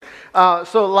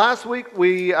So last week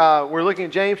we were looking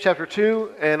at James chapter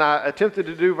 2, and I attempted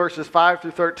to do verses 5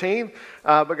 through 13,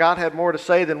 but God had more to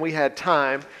say than we had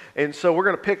time. And so we're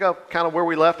going to pick up kind of where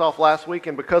we left off last week,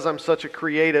 and because I'm such a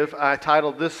creative, I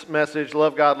titled this message,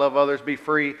 Love God, Love Others, Be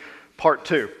Free, Part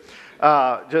 2.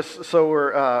 Just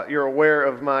so you're aware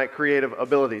of my creative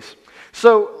abilities.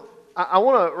 So I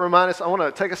want to remind us, I want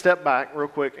to take a step back real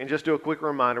quick and just do a quick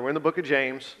reminder. We're in the book of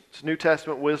James. It's New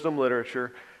Testament wisdom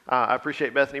literature. I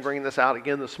appreciate Bethany bringing this out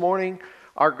again this morning.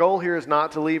 Our goal here is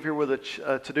not to leave here with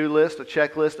a to-do list, a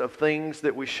checklist of things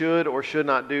that we should or should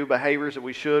not do, behaviors that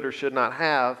we should or should not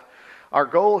have. Our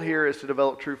goal here is to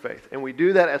develop true faith, and we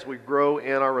do that as we grow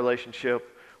in our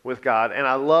relationship with God. And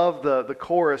I love the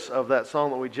chorus of that song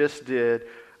that we just did.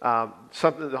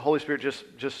 Something that the Holy Spirit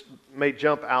just made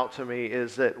jump out to me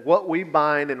is that what we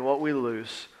bind and what we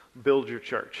loose build your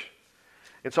church.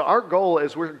 And so our goal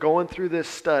as we're going through this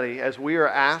study, as we are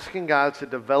asking God to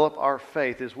develop our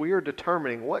faith, is we are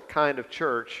determining what kind of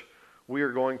church we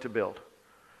are going to build.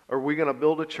 Are we going to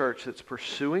build a church that's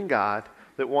pursuing God,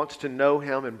 that wants to know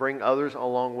Him and bring others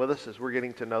along with us as we're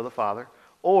getting to know the Father?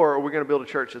 Or are we going to build a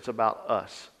church that's about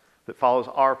us, that follows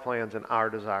our plans and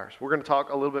our desires? We're going to talk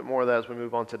a little bit more of that as we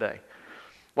move on today.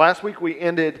 Last week we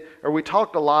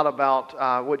talked a lot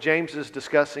about what James is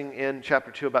discussing in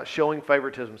chapter 2 about showing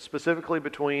favoritism, specifically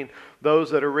between those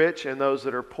that are rich and those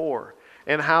that are poor.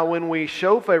 And how when we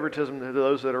show favoritism to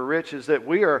those that are rich is that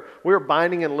we are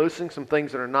binding and loosing some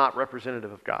things that are not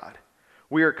representative of God.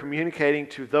 We are communicating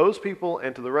to those people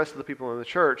and to the rest of the people in the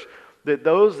church that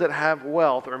those that have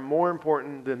wealth are more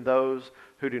important than those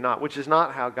who do not, which is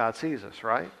not how God sees us,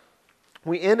 right?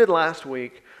 We ended last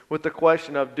week with the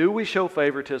question of, do we show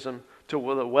favoritism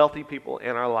to the wealthy people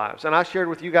in our lives? And I shared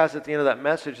with you guys at the end of that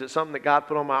message that something that God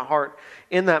put on my heart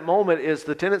in that moment is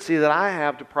the tendency that I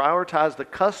have to prioritize the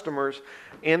customers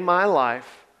in my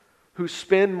life who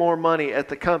spend more money at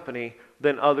the company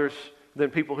than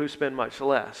people who spend much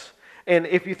less. And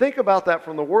if you think about that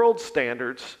from the world's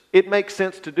standards, it makes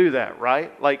sense to do that,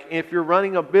 right? Like if you're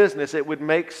running a business, it would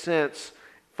make sense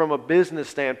from a business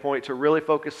standpoint to really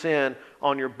focus in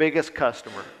on your biggest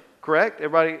customer. Correct?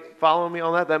 Everybody following me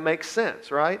on that? That makes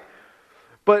sense, right?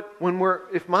 But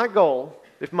if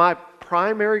my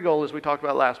primary goal, as we talked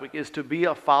about last week, is to be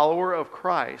a follower of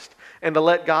Christ and to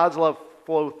let God's love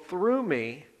flow through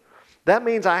me, that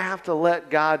means I have to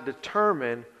let God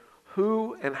determine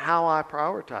who and how I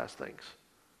prioritize things.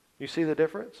 You see the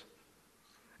difference?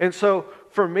 And so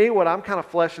for me, what I'm kind of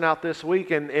fleshing out this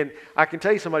week, and I can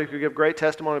tell you somebody who could give great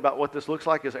testimony about what this looks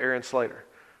like is Aaron Slater,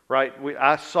 right?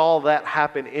 I saw that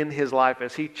happen in his life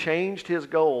as he changed his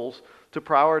goals to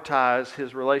prioritize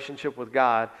his relationship with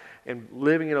God and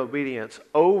living in obedience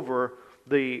over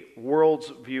the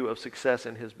world's view of success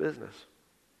in his business.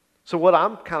 So what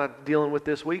I'm kind of dealing with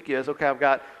this week is, okay, I've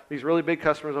got these really big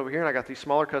customers over here and I got these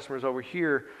smaller customers over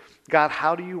here. God,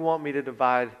 how do you want me to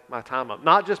divide my time up?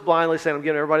 Not just blindly saying I'm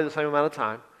giving everybody the same amount of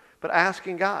time, but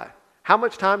asking God, how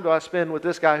much time do I spend with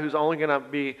this guy who's only going to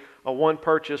be a one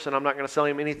purchase and I'm not going to sell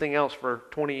him anything else for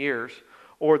 20 years,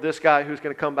 or this guy who's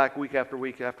going to come back week after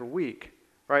week after week,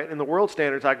 right? In the world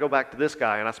standards, I go back to this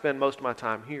guy and I spend most of my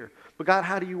time here. But God,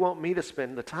 how do you want me to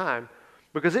spend the time?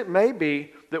 Because it may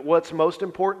be that what's most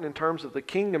important in terms of the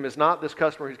kingdom is not this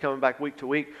customer who's coming back week to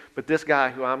week, but this guy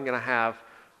who I'm going to have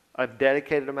a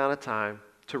dedicated amount of time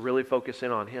to really focus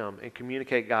in on him and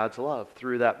communicate God's love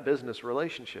through that business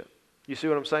relationship. You see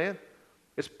what I'm saying?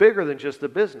 It's bigger than just the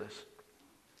business.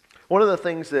 One of the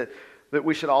things that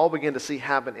we should all begin to see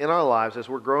happen in our lives as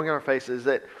we're growing in our faith is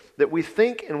that we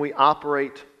think and we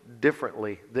operate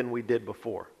differently than we did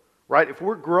before, right? If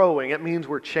we're growing, it means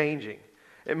we're changing.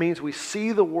 It means we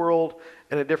see the world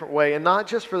in a different way, and not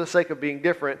just for the sake of being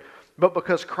different, but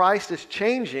because Christ is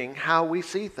changing how we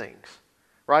see things.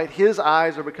 Right? His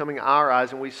eyes are becoming our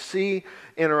eyes, and we see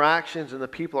interactions and the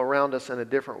people around us in a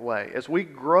different way. As we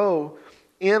grow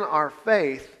in our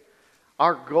faith,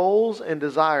 our goals and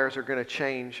desires are going to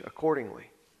change accordingly.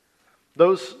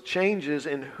 Those changes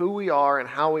in who we are and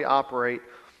how we operate,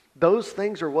 those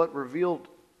things are what revealed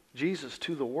Jesus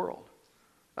to the world.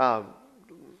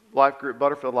 Life Group,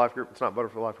 Butterfield Life Group, it's not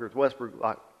Butterfield Life Group, it's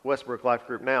Westbrook Life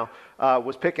Group now,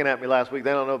 was picking at me last week.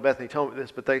 They don't know if Bethany told me this,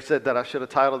 but they said that I should have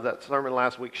titled that sermon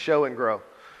last week, Show and Grow.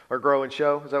 Or Grow and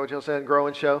Show. Is that what y'all said? Grow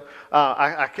and Show?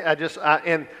 I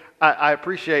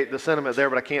appreciate the sentiment there,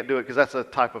 but I can't do it because that's a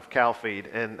type of cow feed,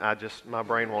 and my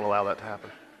brain won't allow that to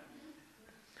happen.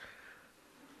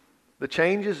 The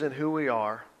changes in who we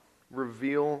are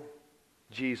reveal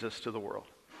Jesus to the world.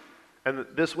 And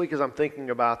this week as I'm thinking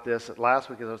about this, last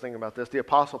week as I was thinking about this, the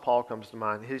Apostle Paul comes to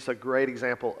mind. He's a great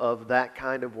example of that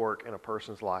kind of work in a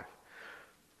person's life.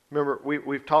 Remember,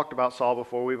 we've talked about Saul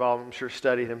before. We've all, I'm sure,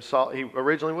 studied him. He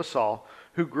originally was Saul,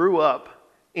 who grew up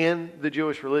in the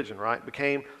Jewish religion, right?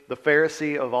 Became the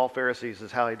Pharisee of all Pharisees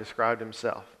is how he described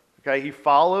himself. Okay, he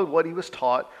followed what he was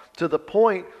taught to the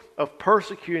point of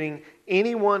persecuting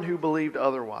anyone who believed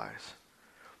otherwise.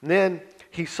 And then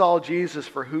he saw Jesus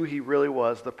for who he really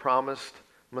was, the promised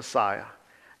Messiah.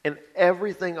 And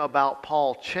everything about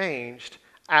Paul changed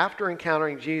after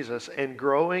encountering Jesus and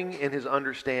growing in his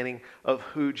understanding of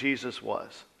who Jesus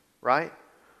was, right?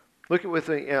 Look at with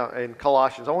me in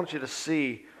Colossians. I want you to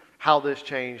see how this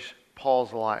changed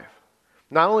Paul's life.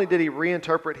 Not only did he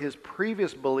reinterpret his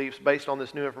previous beliefs based on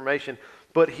this new information,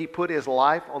 but he put his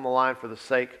life on the line for the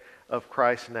sake of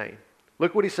Christ's name.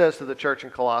 Look what he says to the church in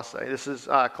Colossae. This is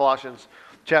Colossians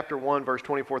chapter 1, verse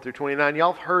 24 through 29.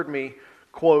 Y'all have heard me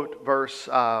quote verse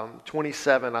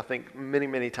 27, I think, many,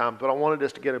 many times, but I wanted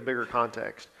us to get a bigger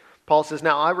context. Paul says,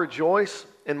 "Now I rejoice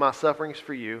in my sufferings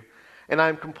for you, and I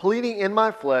am completing in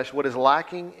my flesh what is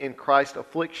lacking in Christ's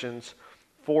afflictions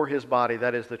for his body,"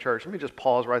 that is the church. Let me just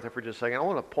pause right there for just a second. I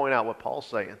want to point out what Paul's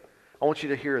saying. I want you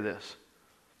to hear this.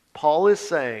 Paul is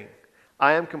saying,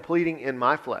 I am completing in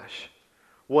my flesh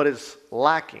what is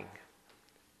lacking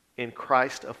in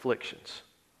Christ's afflictions.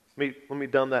 Let me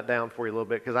dumb that down for you a little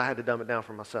bit because I had to dumb it down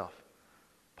for myself.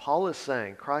 Paul is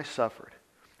saying Christ suffered,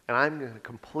 and I'm going to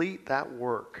complete that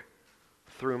work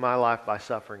through my life by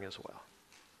suffering as well.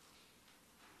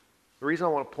 The reason I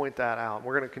want to point that out,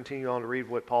 we're going to continue on to read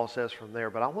what Paul says from there,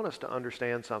 but I want us to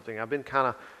understand something. I've been kind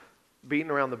of beating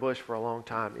around the bush for a long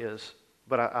time,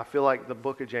 but I feel like the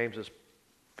book of James is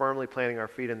firmly planting our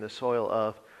feet in the soil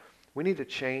of we need to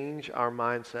change our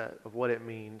mindset of what it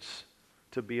means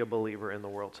to be a believer in the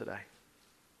world today.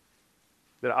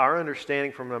 That our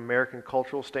understanding from an American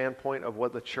cultural standpoint of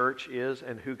what the church is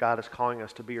and who God is calling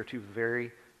us to be are two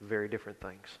very, very different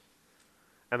things.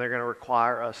 And they're going to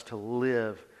require us to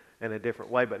live in a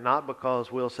different way, but not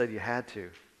because Will said you had to.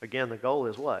 Again, the goal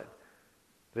is what?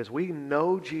 That as we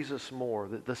know Jesus more,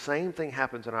 that the same thing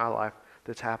happens in our life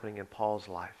that's happening in Paul's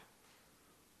life.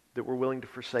 That we're willing to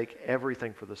forsake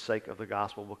everything for the sake of the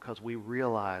gospel because we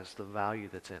realize the value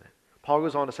that's in it. Paul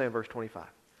goes on to say in verse 25,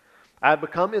 "I have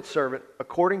become its servant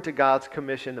according to God's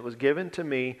commission that was given to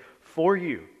me for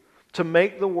you, to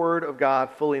make the word of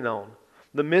God fully known,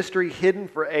 the mystery hidden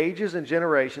for ages and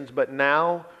generations, but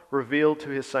now revealed to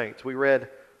his saints." We read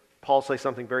Paul say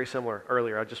something very similar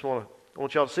earlier. I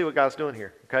want y'all to see what God's doing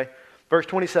here, okay? Verse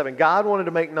 27, "God wanted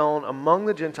to make known among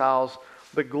the Gentiles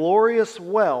the glorious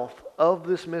wealth of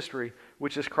this mystery,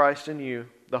 which is Christ in you,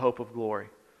 the hope of glory.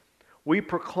 We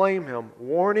proclaim him,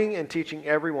 warning and teaching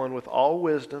everyone with all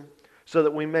wisdom, so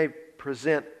that we may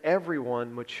present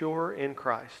everyone mature in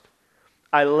Christ.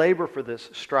 I labor for this,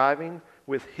 striving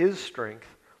with his strength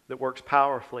that works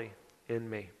powerfully in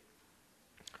me."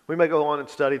 We may go on and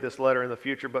study this letter in the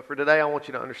future, but for today I want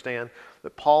you to understand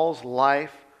that Paul's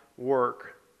life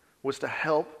work was to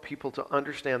help people to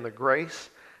understand the grace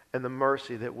and the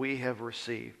mercy that we have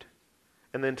received,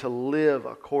 and then to live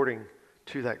according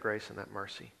to that grace and that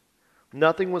mercy.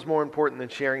 Nothing was more important than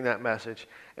sharing that message,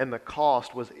 and the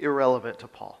cost was irrelevant to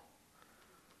Paul.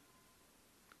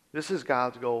 This is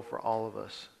God's goal for all of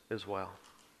us as well.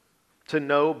 To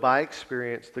know by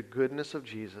experience the goodness of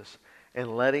Jesus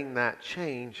and letting that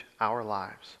change our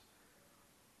lives.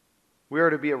 We are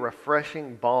to be a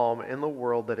refreshing balm in the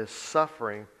world that is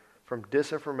suffering from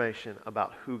disinformation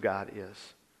about who God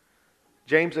is.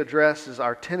 James addresses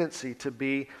our tendency to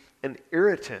be an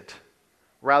irritant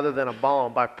rather than a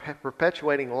balm by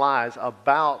perpetuating lies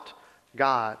about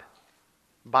God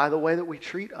by the way that we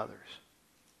treat others.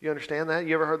 You understand that?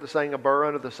 You ever heard the saying, a burr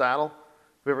under the saddle? Have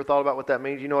you ever thought about what that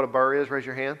means? You know what a burr is? Raise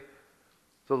your hand.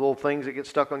 Those little things that get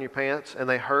stuck on your pants and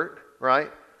they hurt,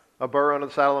 right? A burr under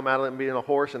the saddle, imagine being a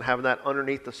horse and having that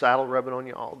underneath the saddle rubbing on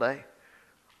you all day.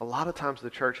 A lot of times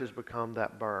the church has become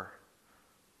that burr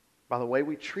by the way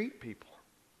we treat people.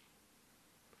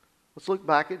 Let's look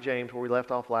back at James where we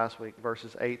left off last week,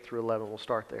 verses 8 through 11. We'll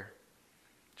start there.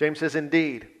 James says,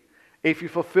 "Indeed, if you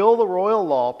fulfill the royal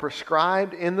law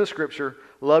prescribed in the Scripture,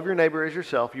 love your neighbor as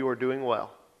yourself, you are doing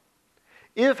well.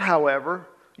 If, however,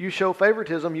 you show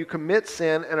favoritism, you commit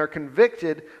sin and are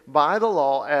convicted by the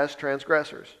law as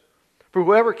transgressors. For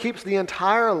whoever keeps the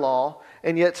entire law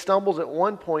and yet stumbles at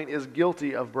one point is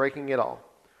guilty of breaking it all.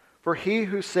 For he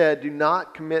who said, 'Do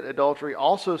not commit adultery,'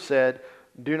 also said,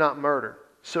 'Do not murder.'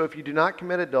 So if you do not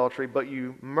commit adultery, but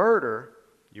you murder,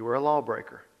 you are a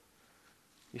lawbreaker."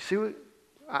 You see what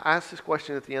I asked this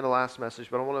question at the end of last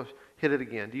message, but I want to hit it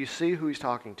again. Do you see who he's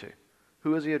talking to?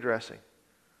 Who is he addressing?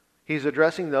 He's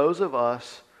addressing those of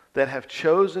us that have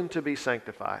chosen to be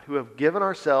sanctified, who have given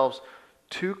ourselves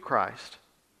to Christ,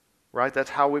 right? That's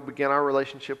how we begin our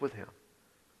relationship with Him.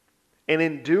 And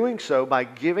in doing so, by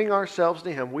giving ourselves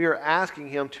to Him, we are asking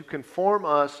Him to conform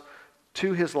us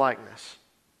to His likeness.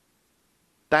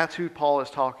 That's who Paul is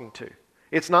talking to.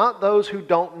 It's not those who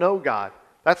don't know God.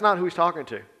 That's not who he's talking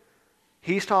to.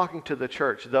 He's talking to the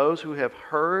church, those who have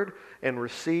heard and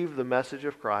received the message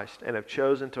of Christ and have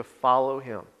chosen to follow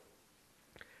Him.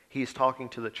 He's talking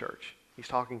to the church. He's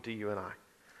talking to you and I.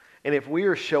 And if we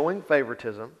are showing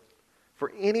favoritism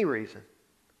for any reason,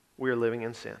 we are living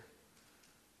in sin.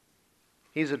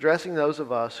 He's addressing those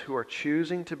of us who are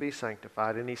choosing to be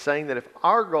sanctified, and he's saying that if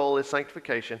our goal is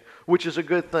sanctification, which is a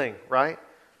good thing, right?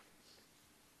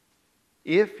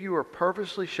 If you are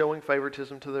purposely showing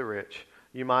favoritism to the rich,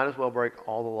 you might as well break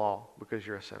all the law because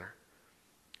you're a sinner.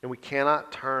 And we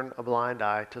cannot turn a blind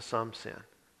eye to some sin,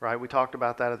 right? We talked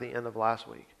about that at the end of last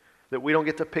week. That we don't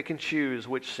get to pick and choose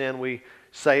which sin we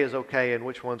say is okay and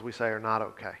which ones we say are not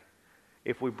okay.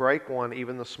 If we break one,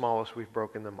 even the smallest, we've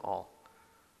broken them all.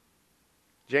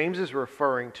 James is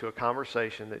referring to a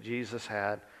conversation that Jesus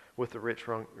had with the rich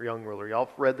young ruler. Y'all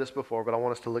have read this before, but I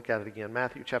want us to look at it again.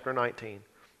 Matthew chapter 19,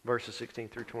 verses 16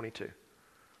 through 22.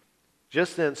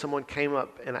 Just then someone came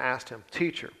up and asked him,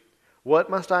 "Teacher, what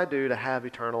must I do to have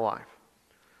eternal life?"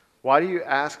 "Why do you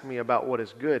ask me about what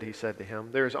is good?" he said to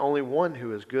him. "There is only one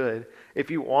who is good. If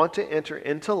you want to enter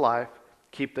into life,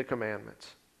 keep the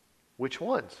commandments." "Which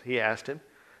ones?" he asked him.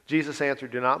 Jesus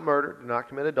answered, "Do not murder, do not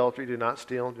commit adultery, do not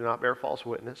steal, do not bear false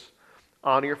witness.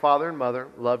 Honor your father and mother,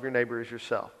 love your neighbor as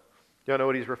yourself." You all know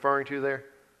what he's referring to there?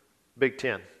 Big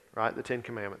 10, right? The 10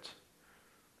 commandments.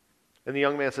 And the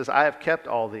young man says, "I have kept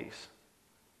all these.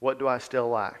 What do I still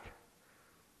lack?"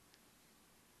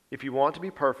 "If you want to be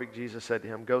perfect," Jesus said to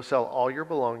him, "go sell all your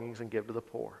belongings and give to the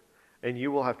poor, and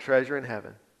you will have treasure in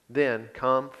heaven. Then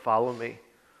come, follow me."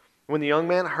 When the young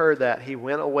man heard that, he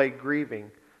went away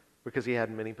grieving because he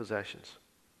had many possessions.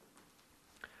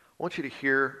 I want you to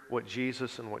hear what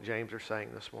Jesus and what James are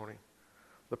saying this morning.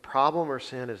 The problem or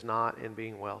sin is not in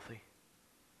being wealthy.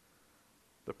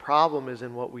 The problem is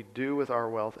in what we do with our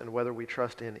wealth and whether we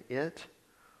trust in it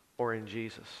or in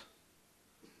Jesus.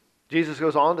 Jesus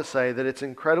goes on to say that it's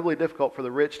incredibly difficult for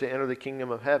the rich to enter the kingdom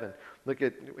of heaven.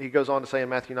 He goes on to say in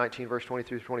Matthew 19, verse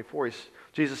 23 through 24,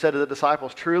 Jesus said to the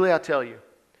disciples, "Truly I tell you,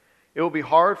 it will be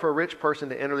hard for a rich person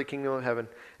to enter the kingdom of heaven.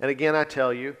 And again I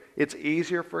tell you, it's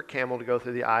easier for a camel to go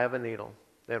through the eye of a needle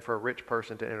than for a rich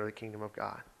person to enter the kingdom of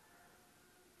God."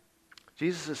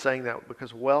 Jesus is saying that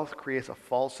because wealth creates a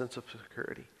false sense of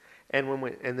security. And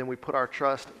then we put our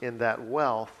trust in that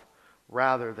wealth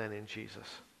rather than in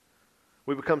Jesus.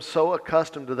 We become so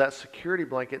accustomed to that security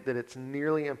blanket that it's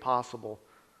nearly impossible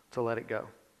to let it go.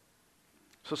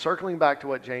 So circling back to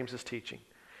what James is teaching,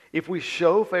 if we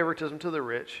show favoritism to the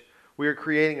rich, we are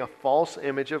creating a false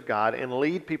image of God and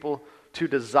lead people to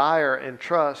desire and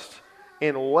trust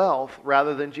in wealth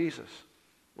rather than Jesus.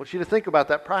 I want you to think about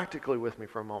that practically with me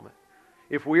for a moment.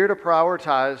 If we are to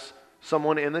prioritize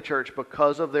someone in the church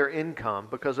because of their income,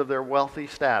 because of their wealthy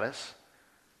status,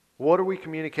 what are we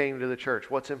communicating to the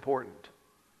church? What's important?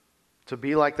 To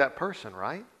be like that person,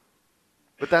 right?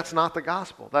 But that's not the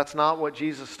gospel. That's not what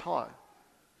Jesus taught.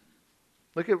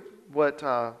 Look at what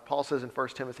Paul says in 1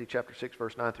 Timothy chapter 6,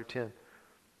 verse 9 through 10.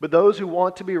 "But those who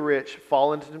want to be rich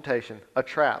fall into temptation, a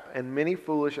trap, and many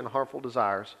foolish and harmful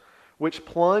desires, which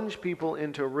plunge people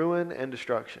into ruin and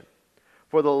destruction.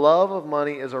 For the love of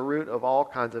money is a root of all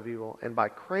kinds of evil, and by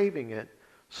craving it,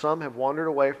 some have wandered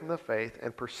away from the faith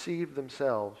and pierced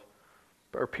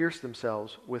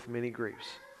themselves with many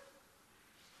griefs."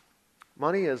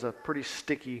 Money is a pretty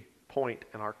sticky point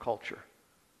in our culture.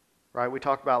 Right? We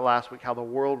talked about last week how the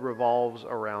world revolves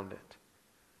around it.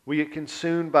 We get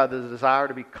consumed by the desire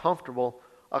to be comfortable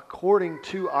according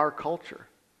to our culture.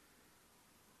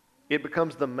 It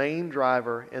becomes the main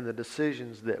driver in the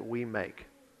decisions that we make.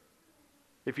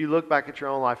 If you look back at your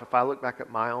own life, if I look back at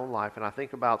my own life and I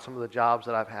think about some of the jobs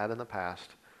that I've had in the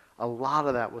past, a lot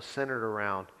of that was centered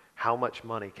around how much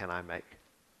money can I make,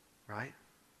 right?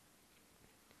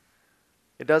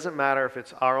 It doesn't matter if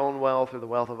it's our own wealth or the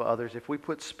wealth of others. If we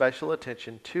put special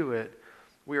attention to it,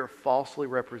 we are falsely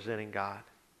representing God.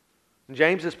 And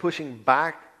James is pushing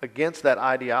back against that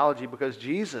ideology because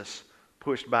Jesus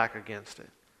pushed back against it.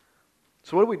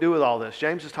 So what do we do with all this?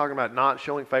 James is talking about not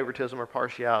showing favoritism or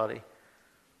partiality.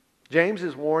 James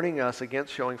is warning us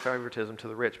against showing favoritism to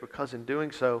the rich because in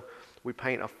doing so, we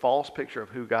paint a false picture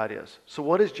of who God is. So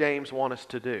what does James want us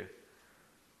to do?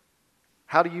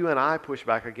 How do you and I push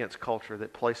back against culture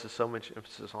that places so much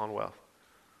emphasis on wealth?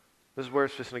 This is where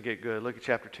it's just going to get good. Look at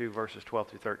chapter 2, verses 12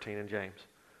 through 13 in James.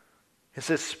 It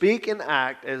says, "Speak and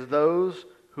act as those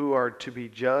who are to be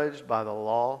judged by the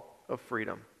law of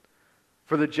freedom.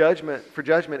 For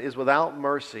judgment is without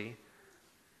mercy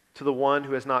to the one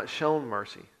who has not shown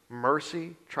mercy.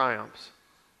 Mercy triumphs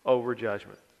over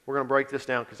judgment. We're going to break this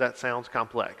down because that sounds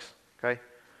complex. Okay?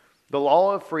 The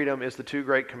law of freedom is the two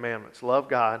great commandments. Love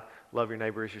God, love your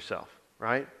neighbor as yourself.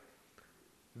 Right?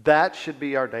 That should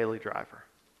be our daily driver.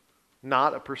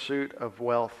 Not a pursuit of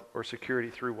wealth or security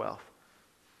through wealth.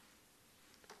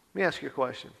 Let me ask you a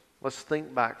question. Let's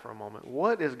think back for a moment.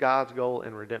 What is God's goal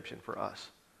in redemption for us?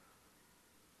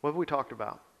 What have we talked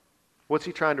about? What's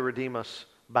He trying to redeem us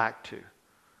back to?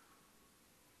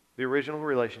 The original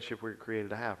relationship we were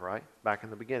created to have, right? Back in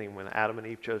the beginning when Adam and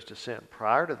Eve chose to sin.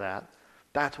 Prior to that,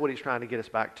 that's what He's trying to get us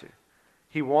back to.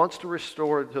 He wants to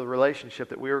restore the relationship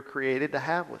that we were created to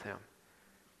have with Him.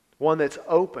 One that's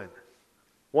open.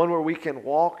 One where we can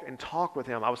walk and talk with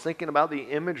Him. I was thinking about the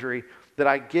imagery that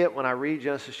I get when I read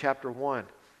Genesis chapter 1,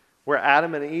 where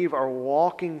Adam and Eve are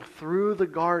walking through the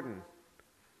garden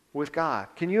with God.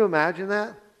 Can you imagine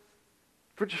that?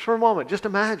 For a moment, just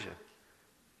imagine.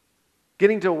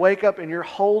 Getting to wake up and your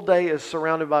whole day is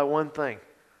surrounded by one thing.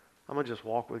 I'm going to just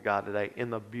walk with God today in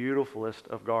the beautifulest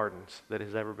of gardens that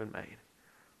has ever been made.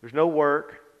 There's no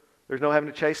work. There's no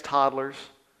having to chase toddlers.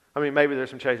 I mean, maybe there's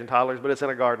some chasing toddlers, but it's in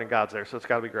a garden and God's there, so it's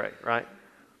got to be great, right?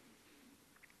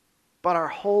 But our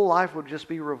whole life would just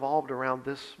be revolved around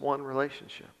this one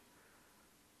relationship.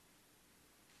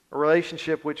 A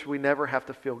relationship which we never have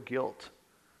to feel guilt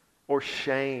or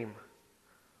shame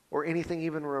or anything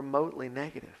even remotely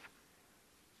negative.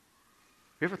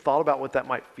 Have you ever thought about what that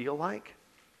might feel like?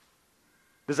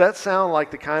 Does that sound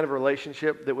like the kind of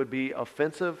relationship that would be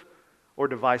offensive or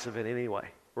divisive in any way?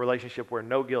 A relationship where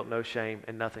no guilt, no shame,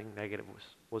 and nothing negative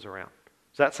was around.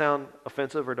 Does that sound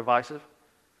offensive or divisive?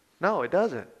 No, it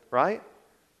doesn't, right?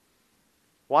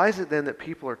 Why is it then that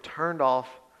people are turned off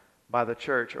by the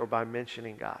church or by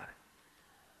mentioning God?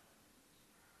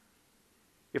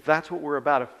 If that's what we're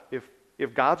about,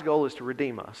 if God's goal is to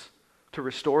redeem us, to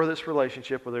restore this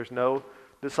relationship where there's no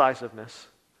decisiveness,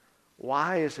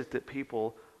 why is it that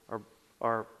people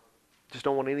are just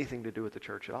don't want anything to do with the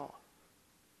church at all?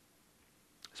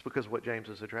 It's because of what James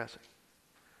is addressing.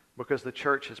 Because the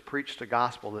church has preached a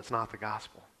gospel that's not the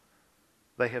gospel.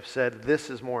 They have said this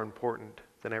is more important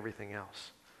than everything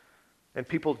else. And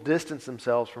people distance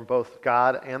themselves from both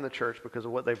God and the church because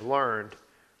of what they've learned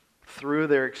through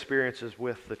their experiences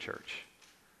with the church.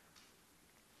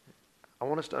 I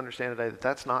want us to understand today that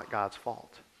that's not God's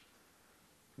fault.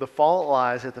 The fault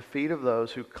lies at the feet of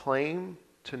those who claim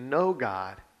to know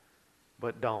God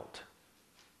but don't.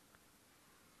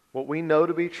 What we know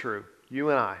to be true, you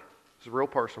and I, as a real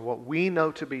person, what we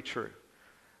know to be true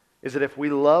is that if we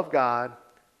love God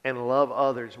and love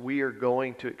others, we are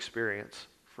going to experience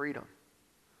freedom.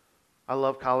 I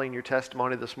love, Colleen, your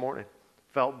testimony this morning.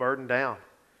 Felt burdened down.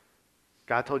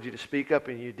 God told you to speak up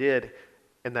and you did,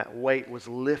 and that weight was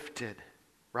lifted,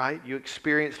 right? You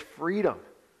experienced freedom.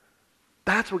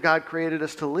 That's what God created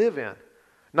us to live in.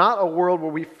 Not a world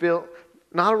where we feel,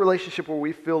 not a relationship where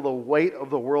we feel the weight of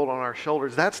the world on our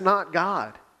shoulders. That's not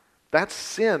God. That's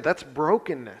sin. That's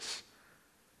brokenness.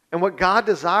 And what God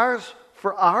desires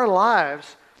for our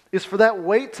lives is for that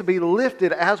weight to be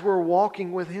lifted as we're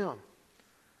walking with Him.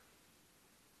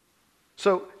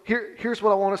 So here's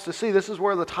what I want us to see. This is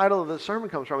where the title of the sermon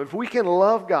comes from. If we can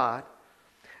love God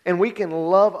and we can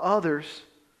love others,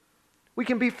 we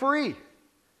can be free.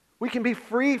 We can be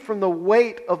free from the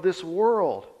weight of this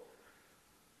world.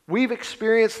 We've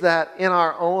experienced that in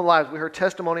our own lives. We heard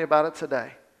testimony about it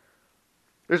today.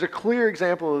 There's a clear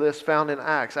example of this found in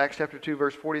Acts chapter 2,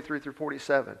 verse 43 through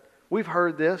 47. We've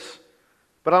heard this,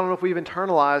 but I don't know if we've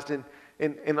internalized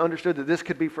and understood that this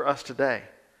could be for us today.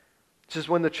 It's just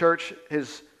when the church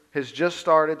has just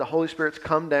started, the Holy Spirit's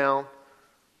come down,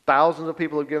 thousands of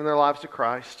people have given their lives to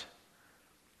Christ.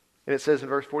 And it says in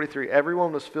verse 43,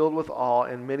 everyone was filled with awe,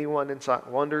 and many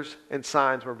wonders and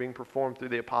signs were being performed through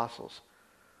the apostles.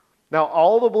 Now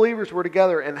all the believers were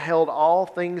together and held all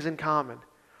things in common.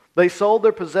 They sold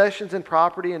their possessions and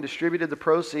property and distributed the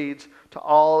proceeds to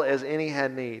all as any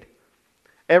had need.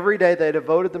 Every day they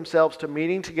devoted themselves to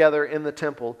meeting together in the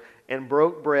temple and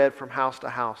broke bread from house to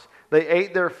house. They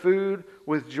ate their food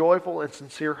with joyful and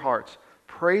sincere hearts,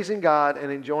 praising God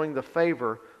and enjoying the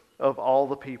favor of all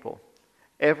the people.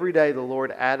 Every day the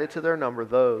Lord added to their number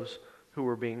those who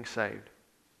were being saved.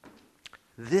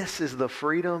 This is the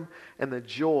freedom and the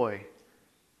joy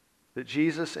that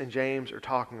Jesus and James are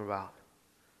talking about.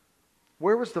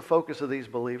 Where was the focus of these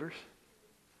believers?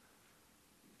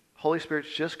 Holy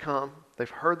Spirit's just come. They've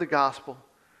heard the gospel.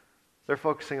 They're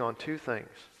focusing on two things: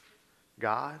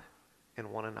 God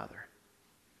and one another.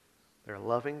 They're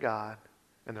loving God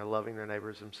and they're loving their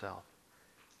neighbors themselves.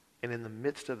 And in the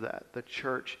midst of that, the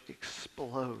church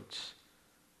explodes.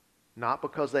 Not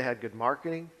because they had good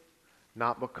marketing,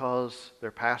 not because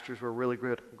their pastors were really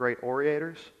great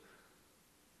orators.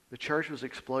 The church was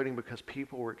exploding because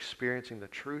people were experiencing the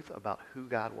truth about who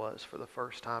God was for the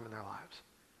first time in their lives.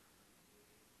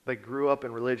 They grew up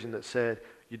in religion that said,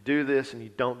 you do this and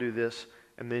you don't do this,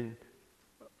 and then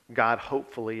God,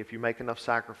 hopefully, if you make enough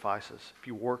sacrifices, if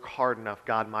you work hard enough,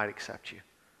 God might accept you.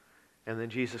 And then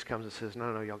Jesus comes and says,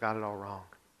 no, y'all got it all wrong.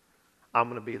 I'm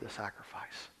going to be the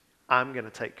sacrifice. I'm going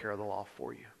to take care of the law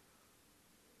for you.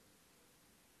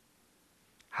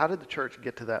 How did the church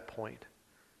get to that point?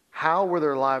 How were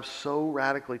their lives so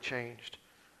radically changed?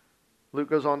 Luke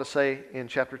goes on to say in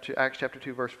Acts chapter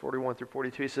 2, verse 41 through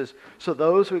 42, he says, so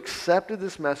those who accepted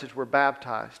this message were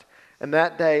baptized, and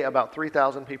that day about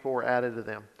 3,000 people were added to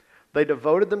them. They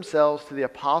devoted themselves to the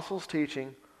apostles'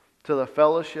 teaching, to the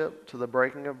fellowship, to the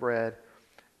breaking of bread,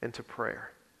 and to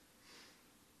prayer.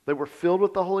 They were filled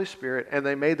with the Holy Spirit, and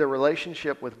they made their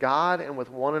relationship with God and with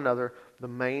one another the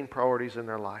main priorities in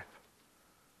their life.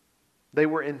 They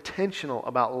were intentional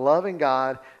about loving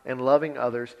God and loving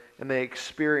others, and they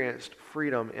experienced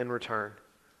freedom in return.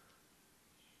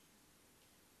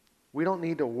 We don't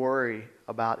need to worry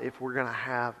about if we're going to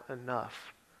have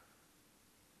enough.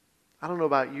 I don't know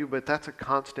about you, but that's a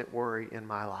constant worry in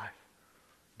my life.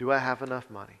 Do I have enough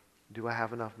money? Do I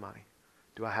have enough money?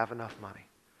 Do I have enough money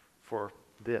for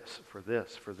this, for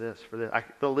this, for this, for this?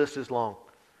 The list is long.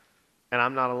 And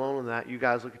I'm not alone in that. You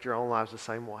guys look at your own lives the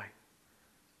same way.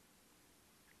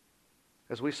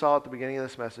 As we saw at the beginning of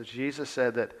this message, Jesus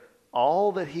said that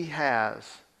all that he has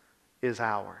is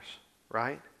ours,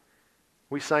 right?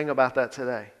 We sang about that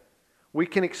today. We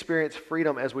can experience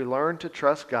freedom as we learn to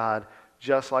trust God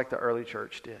just like the early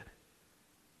church did.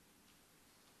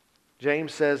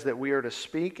 James says that we are to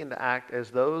speak and to act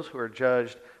as those who are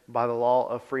judged by the law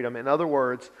of freedom. In other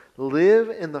words, live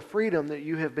in the freedom that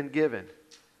you have been given.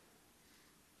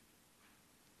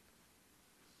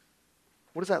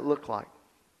 What does that look like?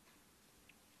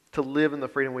 To live in the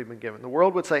freedom we've been given. The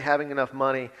world would say having enough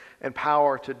money and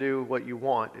power to do what you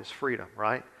want is freedom,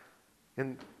 right?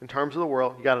 In terms of the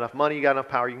world, you got enough money, you got enough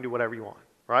power, you can do whatever you want,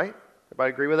 right?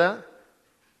 Everybody agree with that?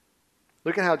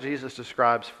 Look at how Jesus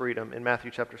describes freedom in Matthew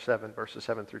chapter 7, verses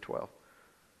 7 through 12.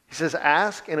 He says,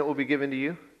 ask and it will be given to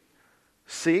you.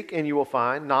 Seek and you will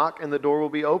find. Knock and the door will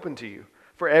be open to you.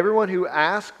 For everyone who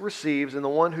asks receives, and the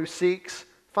one who seeks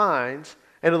finds,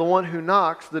 and to the one who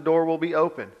knocks the door will be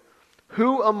open.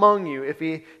 Who among you,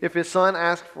 if his son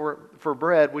asked for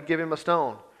bread, would give him a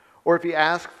stone? Or if he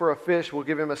asked for a fish, will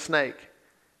give him a snake?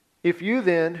 If you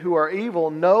then, who are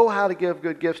evil, know how to give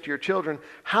good gifts to your children,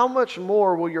 how much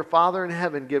more will your Father in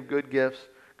heaven give good gifts,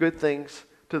 good things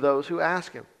to those who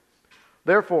ask him?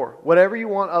 Therefore, whatever you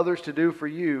want others to do for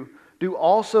you, do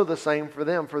also the same for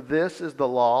them, for this is the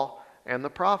law and the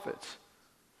prophets.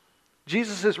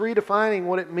 Jesus is redefining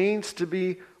what it means to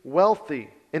be wealthy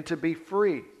and to be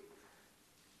free.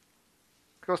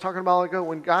 I was talking about a while ago,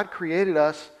 when God created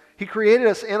us, he created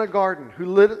us in a garden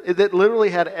that literally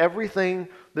had everything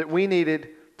that we needed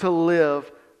to live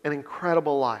an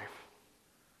incredible life.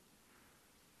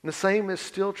 And the same is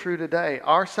still true today.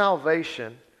 Our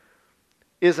salvation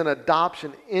is an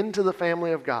adoption into the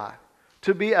family of God,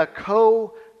 to be a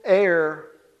co-heir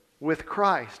with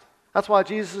Christ. That's why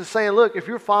Jesus is saying, look, if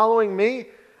you're following me,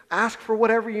 ask for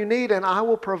whatever you need and I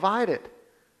will provide it.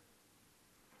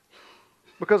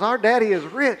 Because our daddy is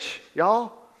rich,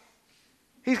 y'all.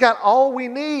 He's got all we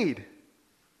need.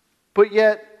 But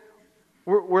yet,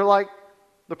 we're like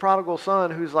the prodigal son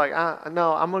who's like,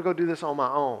 no, I'm going to go do this on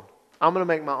my own. I'm going to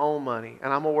make my own money,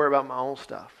 and I'm going to worry about my own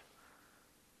stuff.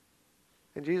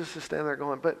 And Jesus is standing there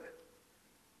going, but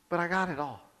I got it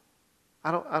all.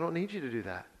 I don't need you to do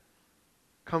that.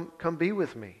 Come be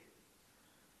with me.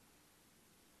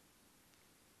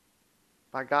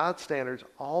 By God's standards,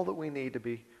 all that we need to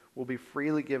be will be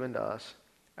freely given to us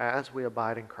as we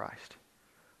abide in Christ.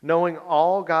 Knowing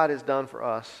all God has done for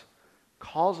us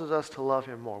causes us to love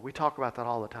him more. We talk about that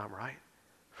all the time, right?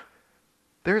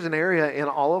 There's an area in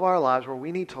all of our lives where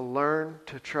we need to learn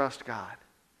to trust God.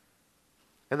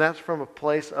 And that's from a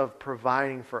place of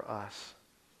providing for us.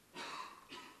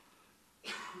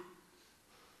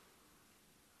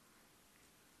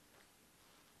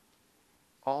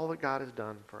 All that God has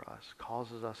done for us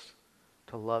causes us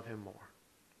to love him more.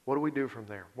 What do we do from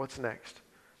there? What's next?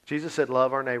 Jesus said,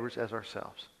 love our neighbors as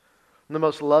ourselves. And the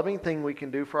most loving thing we can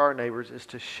do for our neighbors is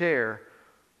to share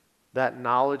that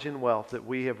knowledge and wealth that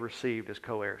we have received as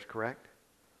co-heirs, correct?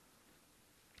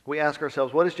 we ask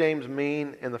ourselves, what does James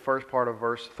mean in the first part of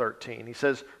verse 13? He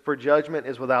says, for judgment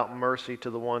is without mercy to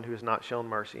the one who has not shown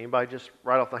mercy. Anybody just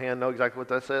right off the hand know exactly what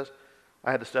that says?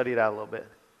 I had to study it out a little bit.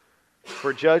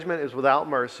 For judgment is without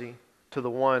mercy to the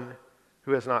one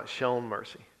who has not shown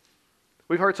mercy.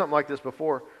 We've heard something like this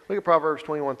before. Look at Proverbs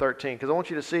 21:13, because I want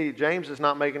you to see James is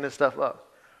not making this stuff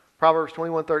up. Proverbs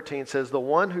 21:13 says, the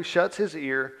one who shuts his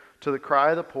ear to the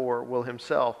cry of the poor will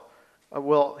himself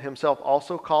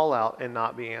also call out and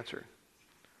not be answered.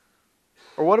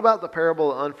 Or what about the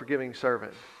parable of the unforgiving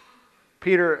servant?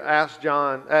 Peter asked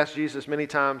Jesus many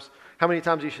times how many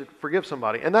times he should forgive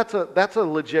somebody. And that's a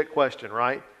legit question,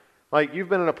 right? Like, you've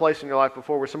been in a place in your life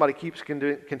before where somebody keeps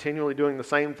continually doing the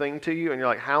same thing to you, and you're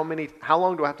like, how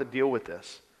long do I have to deal with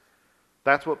this?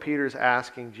 That's what Peter's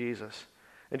asking Jesus.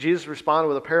 And Jesus responded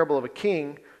with a parable of a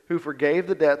king who forgave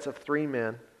the debts of 3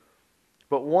 men,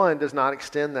 but one does not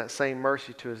extend that same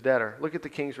mercy to his debtor. Look at the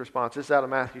king's response. This is out of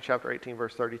Matthew chapter 18,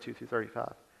 verse 32 through 35.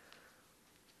 It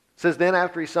says, then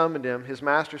after he summoned him, his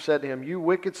master said to him, you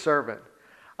wicked servant,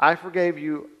 I forgave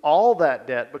you all that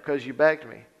debt because you begged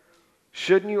me.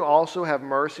 Shouldn't you also have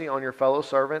mercy on your fellow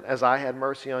servant as I had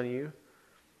mercy on you?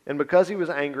 And because he was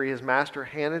angry, his master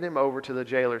handed him over to the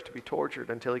jailers to be tortured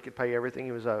until he could pay everything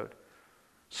he was owed.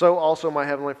 So also my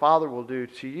heavenly Father will do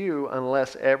to you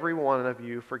unless every one of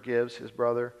you forgives his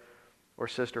brother or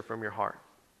sister from your heart.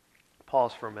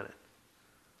 Pause for a minute.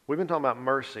 We've been talking about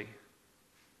mercy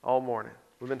all morning.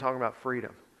 We've been talking about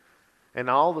freedom. And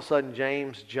all of a sudden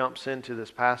James jumps into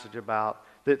this passage about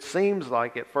that seems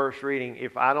like at first reading,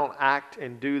 if I don't act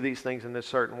and do these things in this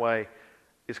certain way,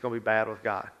 it's going to be bad with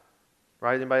God.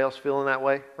 Right? Anybody else feeling that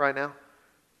way right now?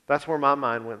 That's where my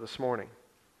mind went this morning.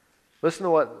 Listen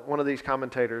to what one of these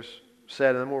commentators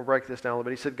said, and then we'll break this down a little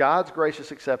bit. He said, God's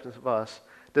gracious acceptance of us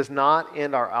does not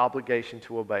end our obligation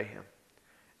to obey him.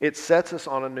 It sets us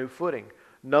on a new footing.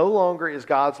 No longer is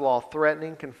God's law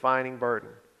threatening, confining burden.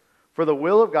 For the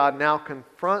will of God now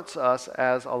confronts us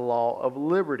as a law of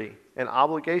liberty, an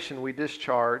obligation we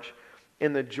discharge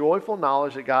in the joyful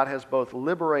knowledge that God has both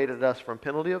liberated us from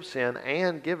penalty of sin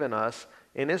and given us,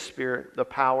 in his Spirit, the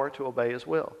power to obey his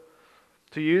will.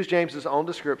 To use James's own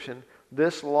description,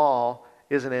 this law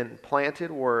is an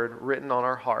implanted word written on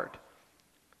our heart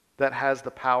that has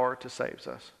the power to save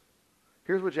us.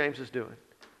 Here's what James is doing.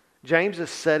 James is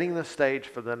setting the stage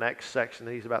for the next section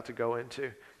that he's about to go into.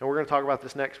 And we're going to talk about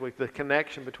this next week, the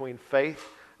connection between faith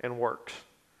and works.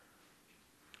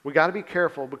 We got to be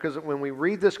careful because when we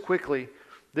read this quickly,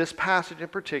 this passage in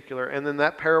particular, and then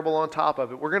that parable on top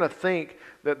of it, we're going to think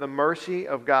that the mercy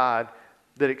of God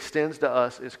that extends to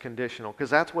us is conditional, because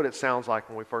that's what it sounds like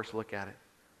when we first look at it.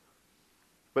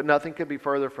 But nothing could be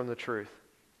further from the truth.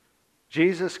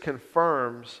 Jesus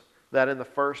confirms that in the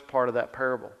first part of that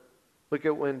parable. Look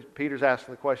at when Peter's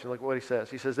asking the question, look at what he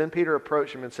says. He says, then Peter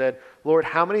approached him and said, Lord,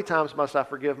 how many times must I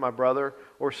forgive my brother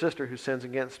or sister who sins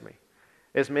against me?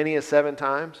 As many as 7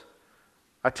 times?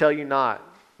 I tell you not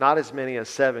as many as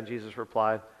 7, Jesus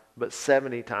replied, but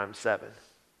 70 times 7.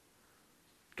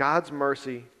 God's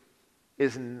mercy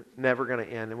is never going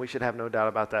to end, and we should have no doubt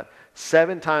about that.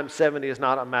 7 times 70 is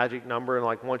not a magic number, and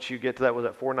like once you get to that, was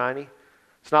it 490?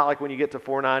 It's not like when you get to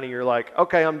 490, you're like,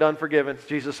 okay, I'm done forgiven.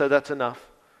 Jesus said that's enough.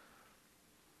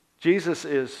 Jesus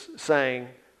is saying,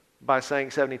 by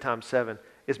saying 70 times 7,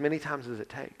 as many times as it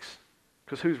takes.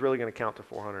 Because who's really going to count to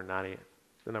 490,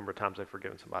 the number of times they've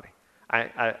forgiven somebody?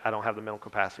 I don't have the mental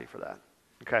capacity for that.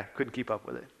 Okay, couldn't keep up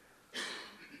with it.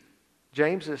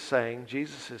 James is saying,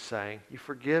 Jesus is saying, you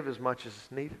forgive as much as is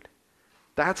needed.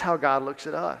 That's how God looks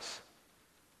at us.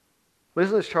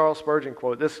 Listen to this Charles Spurgeon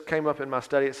quote. This came up in my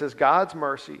study. It says, God's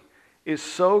mercy is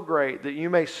so great that you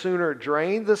may sooner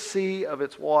drain the sea of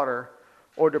its water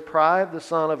or deprive the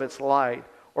sun of its light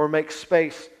or make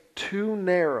space too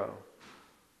narrow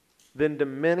than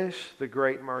diminish the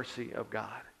great mercy of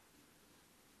God.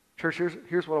 Church,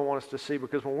 here's what I want us to see,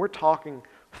 because when we're talking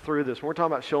through this, when we're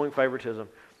talking about showing favoritism,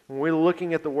 when we're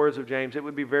looking at the words of James, it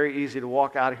would be very easy to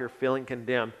walk out of here feeling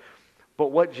condemned.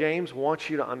 But what James wants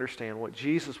you to understand, what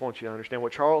Jesus wants you to understand,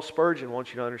 what Charles Spurgeon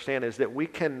wants you to understand is that we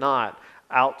cannot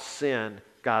out-sin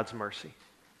God's mercy.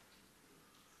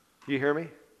 You hear me?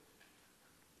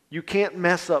 You can't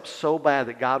mess up so bad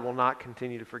that God will not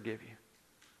continue to forgive you.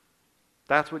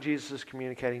 That's what Jesus is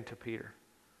communicating to Peter.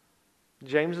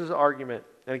 James's argument,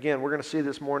 and again, we're going to see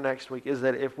this more next week, is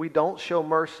that if we don't show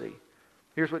mercy,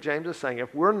 here's what James is saying.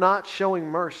 If we're not showing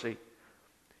mercy,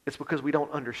 it's because we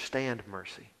don't understand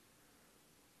mercy.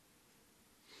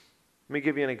 Let me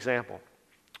give you an example.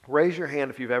 Raise your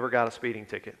hand if you've ever got a speeding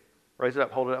ticket. Raise it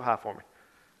up, hold it up high for me.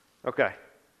 Okay.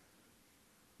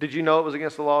 Did you know it was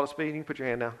against the law to speed? You can put your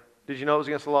hand down. Did you know it was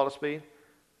against the law to speed?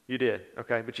 You did,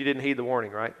 okay, but you didn't heed the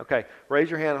warning, right? Okay, raise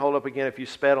your hand and hold up again if you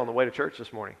sped on the way to church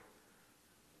this morning.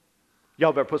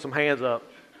 Y'all better put some hands up.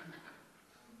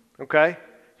 Okay,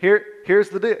 here's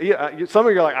the deal. Yeah, some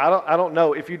of you are like, I don't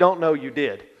know. If you don't know, you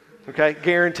did. Okay,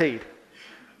 guaranteed.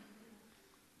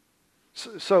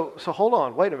 So hold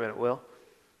on. Wait a minute, Will.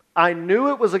 I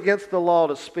knew it was against the law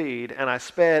to speed, and I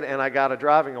sped, and I got a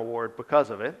driving award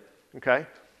because of it. Okay,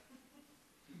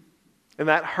 and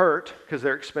that hurt because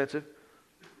they're expensive.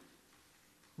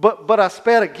 But I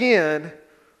sped again.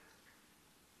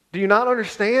 Do you not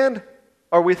understand?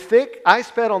 Are we thick? I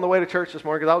sped on the way to church this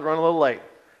morning because I was running a little late.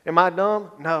 Am I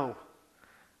dumb? No,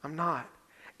 I'm not.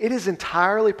 It is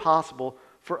entirely possible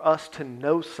for us to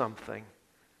know something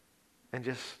and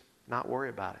just not worry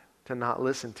about it, to not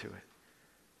listen to it.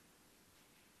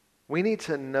 We need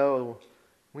to know,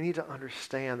 we need to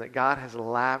understand that God has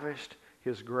lavished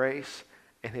His grace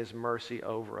and His mercy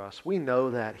over us. We know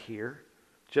that here,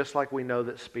 just like we know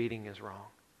that speeding is wrong.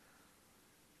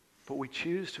 But we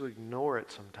choose to ignore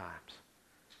it sometimes.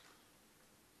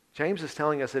 James is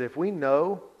telling us that if we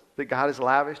know that God has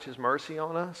lavished His mercy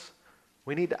on us,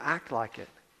 we need to act like it.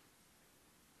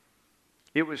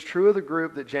 It was true of the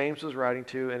group that James was writing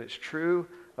to, and it's true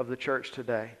of the church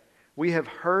today. We have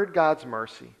heard God's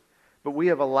mercy, but we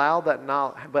have allowed that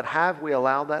knowledge. But have we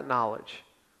allowed that knowledge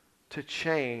to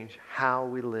change how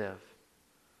we live?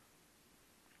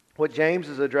 What James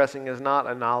is addressing is not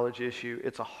a knowledge issue;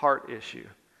 it's a heart issue.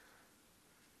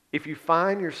 If you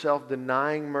find yourself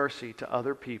denying mercy to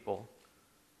other people,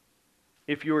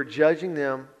 if you are judging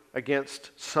them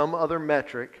against some other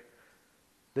metric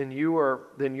than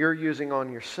you're using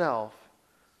on yourself,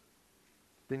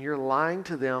 then you're lying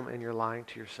to them and you're lying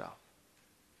to yourself.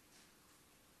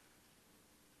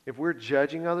 If we're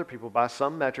judging other people by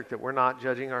some metric that we're not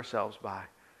judging ourselves by,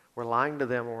 we're lying to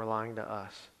them and we're lying to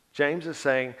us. James is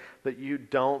saying that you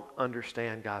don't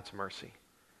understand God's mercy.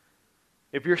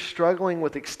 If you're struggling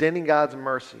with extending God's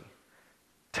mercy,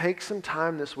 take some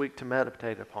time this week to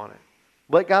meditate upon it.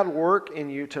 Let God work in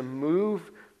you to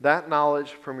move that knowledge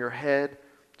from your head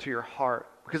to your heart,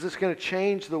 because it's going to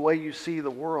change the way you see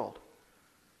the world.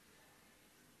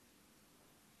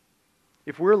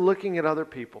 If we're looking at other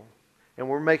people and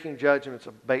we're making judgments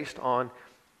based on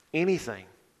anything,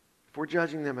 if we're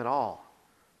judging them at all,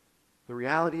 the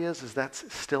reality is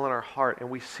that's still in our heart, and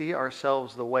we see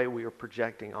ourselves the way we are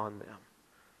projecting on them.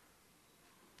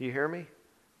 Do you hear me?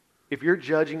 If you're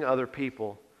judging other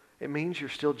people, it means you're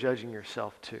still judging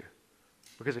yourself too.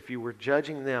 Because if you were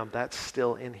judging them, that's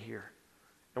still in here.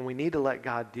 And we need to let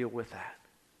God deal with that.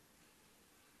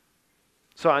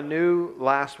 So I knew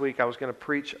last week I was going to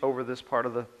preach over this part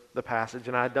of the passage,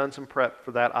 and I had done some prep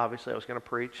for that. Obviously, I was going to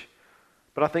preach.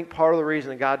 But I think part of the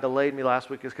reason that God delayed me last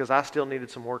week is because I still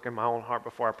needed some work in my own heart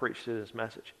before I preached through this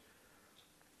message.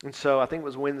 And so I think it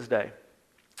was Wednesday.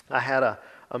 I had a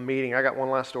meeting. I got one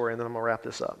last story, and then I'm going to wrap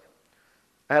this up.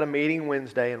 I had a meeting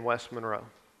Wednesday in West Monroe.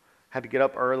 Had to get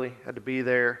up early, had to be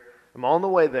there. I'm on the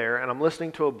way there, and I'm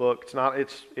listening to a book.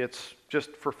 It's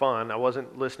just for fun. I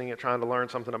wasn't listening and trying to learn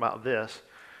something about this.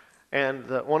 And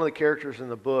one of the characters in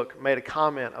the book made a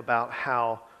comment about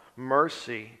how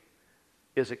mercy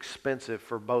is expensive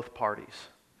for both parties,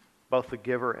 both the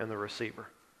giver and the receiver.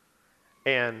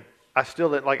 And I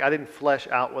still didn't, I didn't flesh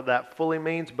out what that fully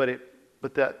means, but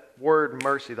that word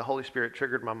mercy, the Holy Spirit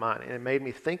triggered my mind, and it made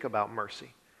me think about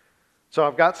mercy. So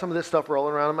I've got some of this stuff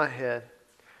rolling around in my head,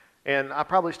 and I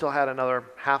probably still had another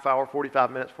half hour,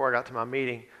 45 minutes before I got to my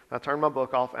meeting. I turned my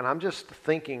book off, and I'm just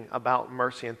thinking about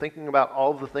mercy and thinking about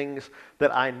all the things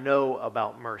that I know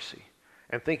about mercy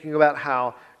and thinking about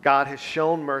how God has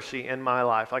shown mercy in my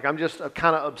life. I'm just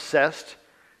kind of obsessed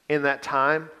in that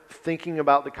time thinking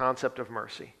about the concept of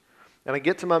mercy. And I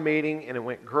get to my meeting, and it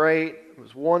went great. It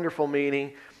was a wonderful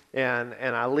meeting. And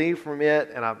I leave from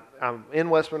it, and I'm in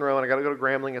West Monroe, and I got to go to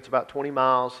Grambling. It's about 20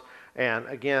 miles. And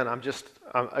again,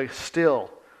 I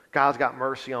still, God's got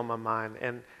mercy on my mind.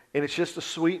 And it's just a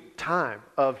sweet time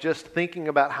of just thinking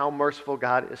about how merciful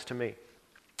God is to me.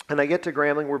 And I get to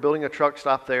Grambling. We're building a truck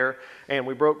stop there, and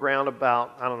we broke ground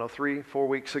about, 3-4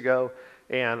 weeks ago.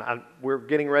 And we're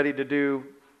getting ready to do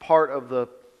part of the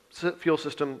fuel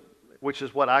system, which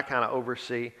is what I kind of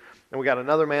oversee. And we got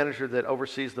another manager that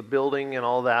oversees the building and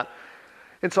all that.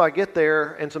 And so I get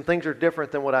there, and some things are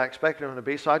different than what I expected them to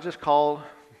be. So I just called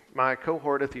my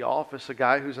cohort at the office, a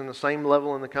guy who's in the same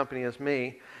level in the company as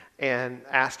me, and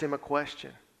asked him a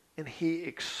question. And he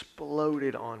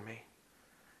exploded on me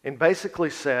and basically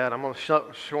said, I'm going to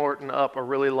shorten up a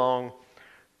really long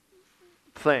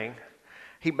thing.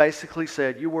 He basically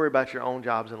said, you worry about your own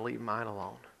jobs and leave mine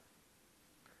alone.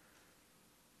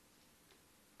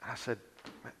 I said,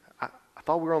 I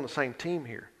thought we were on the same team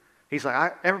here. He's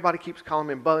like, everybody keeps calling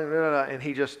me Buddy, and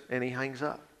he hangs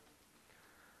up.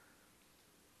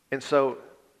 And so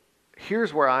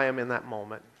here's where I am in that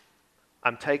moment.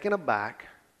 I'm taken aback,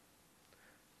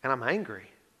 and I'm angry.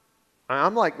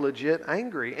 I'm like legit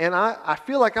angry. And I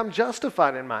feel like I'm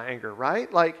justified in my anger,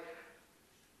 right? Like,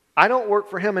 I don't work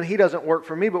for him and he doesn't work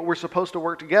for me, but we're supposed to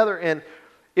work together. And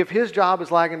if his job is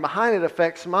lagging behind, it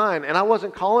affects mine. And I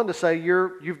wasn't calling to say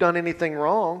you've done anything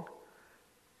wrong.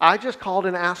 I just called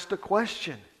and asked a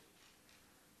question.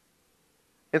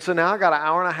 And so now I got an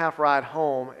hour and a half ride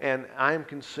home, and I am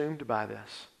consumed by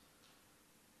this.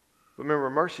 But remember,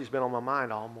 mercy's been on my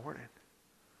mind all morning.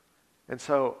 And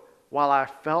so while I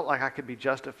felt like I could be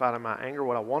justified in my anger,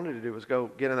 what I wanted to do was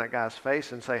go get in that guy's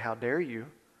face and say, how dare you?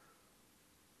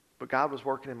 But God was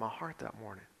working in my heart that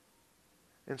morning.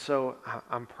 And so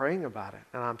I'm praying about it,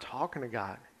 and I'm talking to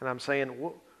God, and I'm saying,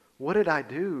 what did I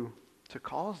do to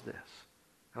cause this?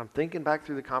 And I'm thinking back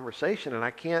through the conversation, and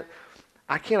I can't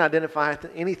identify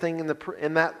anything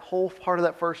in that whole part of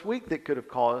that first week that could have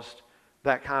caused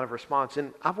that kind of response.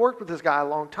 And I've worked with this guy a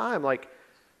long time. Like,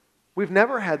 we've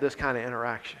never had this kind of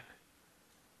interaction.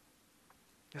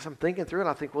 As I'm thinking through it,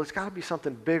 I think, well, it's got to be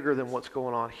something bigger than what's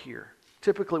going on here.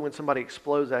 Typically, when somebody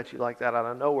explodes at you like that out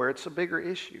of nowhere, it's a bigger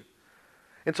issue.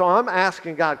 And so I'm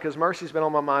asking God, because mercy's been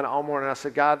on my mind all morning. I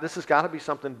said, God, this has got to be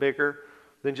something bigger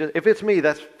than just, if it's me,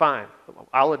 that's fine.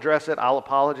 I'll address it. I'll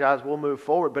apologize. We'll move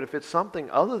forward. But if it's something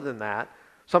other than that,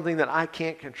 something that I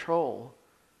can't control,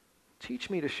 teach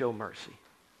me to show mercy.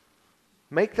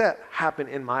 Make that happen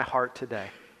in my heart today.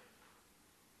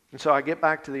 And so I get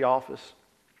back to the office,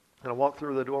 and I walk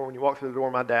through the door. When you walk through the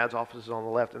door, my dad's office is on the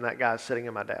left, and that guy's sitting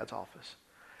in my dad's office.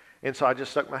 And so I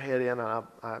just stuck my head in, and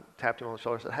I tapped him on the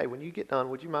shoulder and said, hey, when you get done,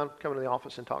 would you mind coming to the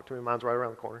office and talk to me? Mine's right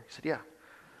around the corner. He said, yeah.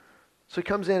 So he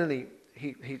comes in, and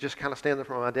he just kind of stands in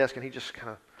front of my desk, and he just kind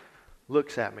of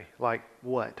looks at me like,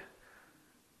 what?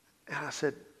 And I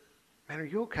said, man, are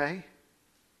you okay?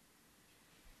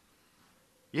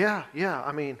 Yeah,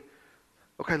 I mean,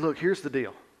 okay, look, here's the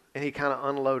deal. And he kind of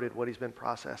unloaded what he's been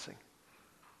processing.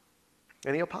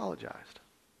 And he apologized.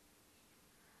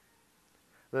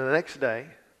 Then the next day,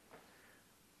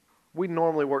 we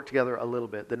normally work together a little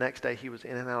bit. The next day, he was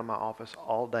in and out of my office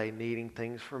all day needing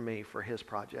things from me for his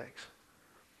projects.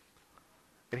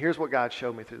 And here's what God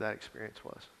showed me through that experience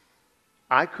was.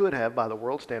 I could have, by the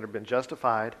world standard, been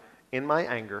justified in my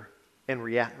anger and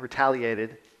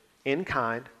retaliated in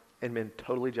kind and been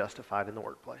totally justified in the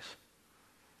workplace.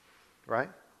 Right?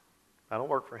 I don't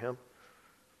work for him.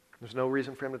 There's no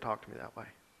reason for him to talk to me that way.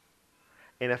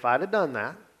 And if I'd have done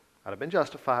that, I'd have been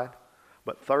justified,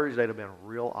 but Thursday would have been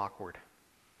real awkward.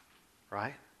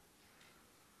 Right?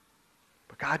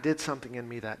 But God did something in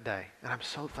me that day, and I'm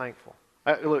so thankful.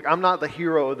 Look, I'm not the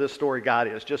hero of this story, God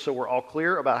is, just so we're all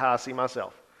clear about how I see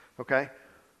myself. Okay?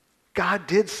 God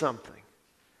did something.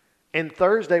 And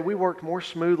Thursday, we worked more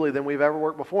smoothly than we've ever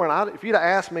worked before. And if you'd have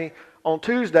asked me on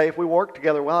Tuesday if we worked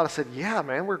together well, I'd have said, yeah,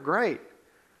 man, we're great.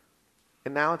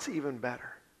 And now it's even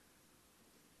better.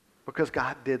 Because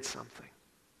God did something.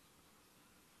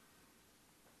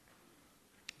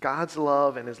 God's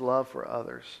love and his love for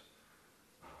others,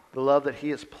 the love that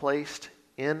he has placed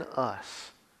in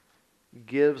us,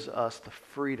 gives us the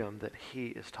freedom that he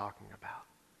is talking about.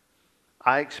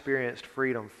 I experienced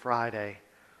freedom Friday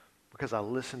because I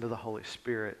listened to the Holy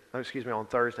Spirit. On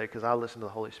Thursday because I listened to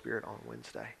the Holy Spirit on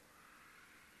Wednesday.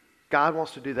 God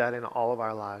wants to do that in all of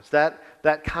our lives. That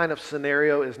kind of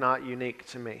scenario is not unique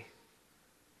to me.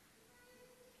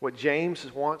 What James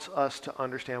wants us to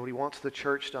understand, what he wants the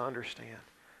church to understand,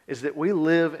 is that we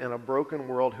live in a broken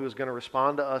world who is going to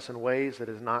respond to us in ways that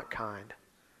is not kind.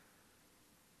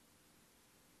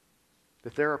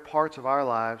 That there are parts of our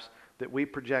lives that we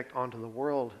project onto the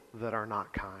world that are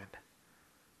not kind.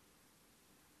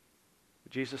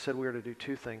 Jesus said we are to do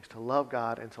two things, to love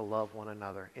God and to love one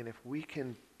another. And if we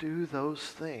can do those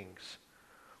things,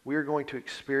 we are going to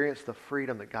experience the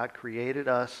freedom that God created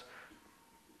us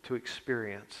to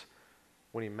experience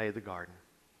when he made the garden.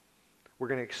 We're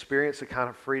going to experience the kind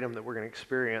of freedom that we're going to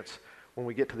experience when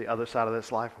we get to the other side of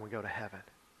this life, when we go to heaven.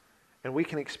 And we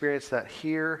can experience that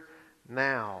here,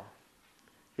 now,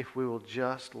 if we will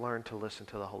just learn to listen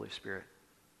to the Holy Spirit,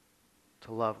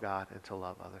 to love God and to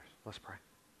love others. Let's pray.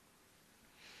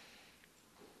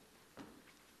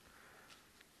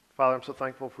 Father, I'm so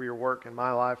thankful for your work in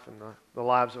my life and the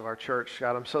lives of our church.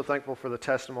 God, I'm so thankful for the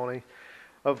testimony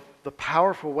of the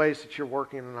powerful ways that you're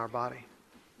working in our body.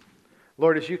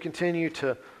 Lord, as you continue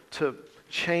to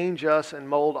change us and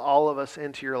mold all of us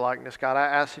into your likeness, God, I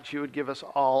ask that you would give us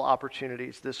all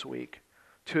opportunities this week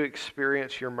to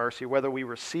experience your mercy, whether we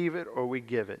receive it or we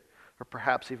give it, or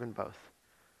perhaps even both.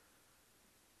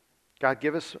 God,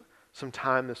 give us some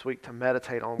time this week to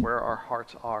meditate on where our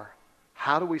hearts are.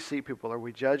 How do we see people? Are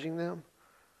we judging them?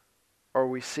 Or are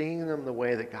we seeing them the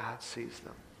way that God sees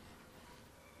them?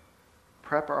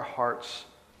 Prep our hearts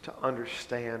to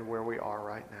understand where we are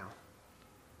right now.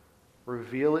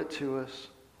 Reveal it to us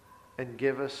and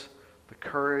give us the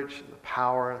courage, the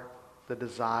power, the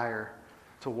desire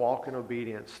to walk in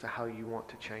obedience to how you want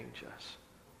to change us.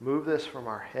 Move this from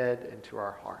our head into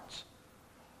our hearts.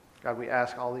 God, we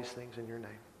ask all these things in your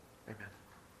name.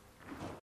 Amen.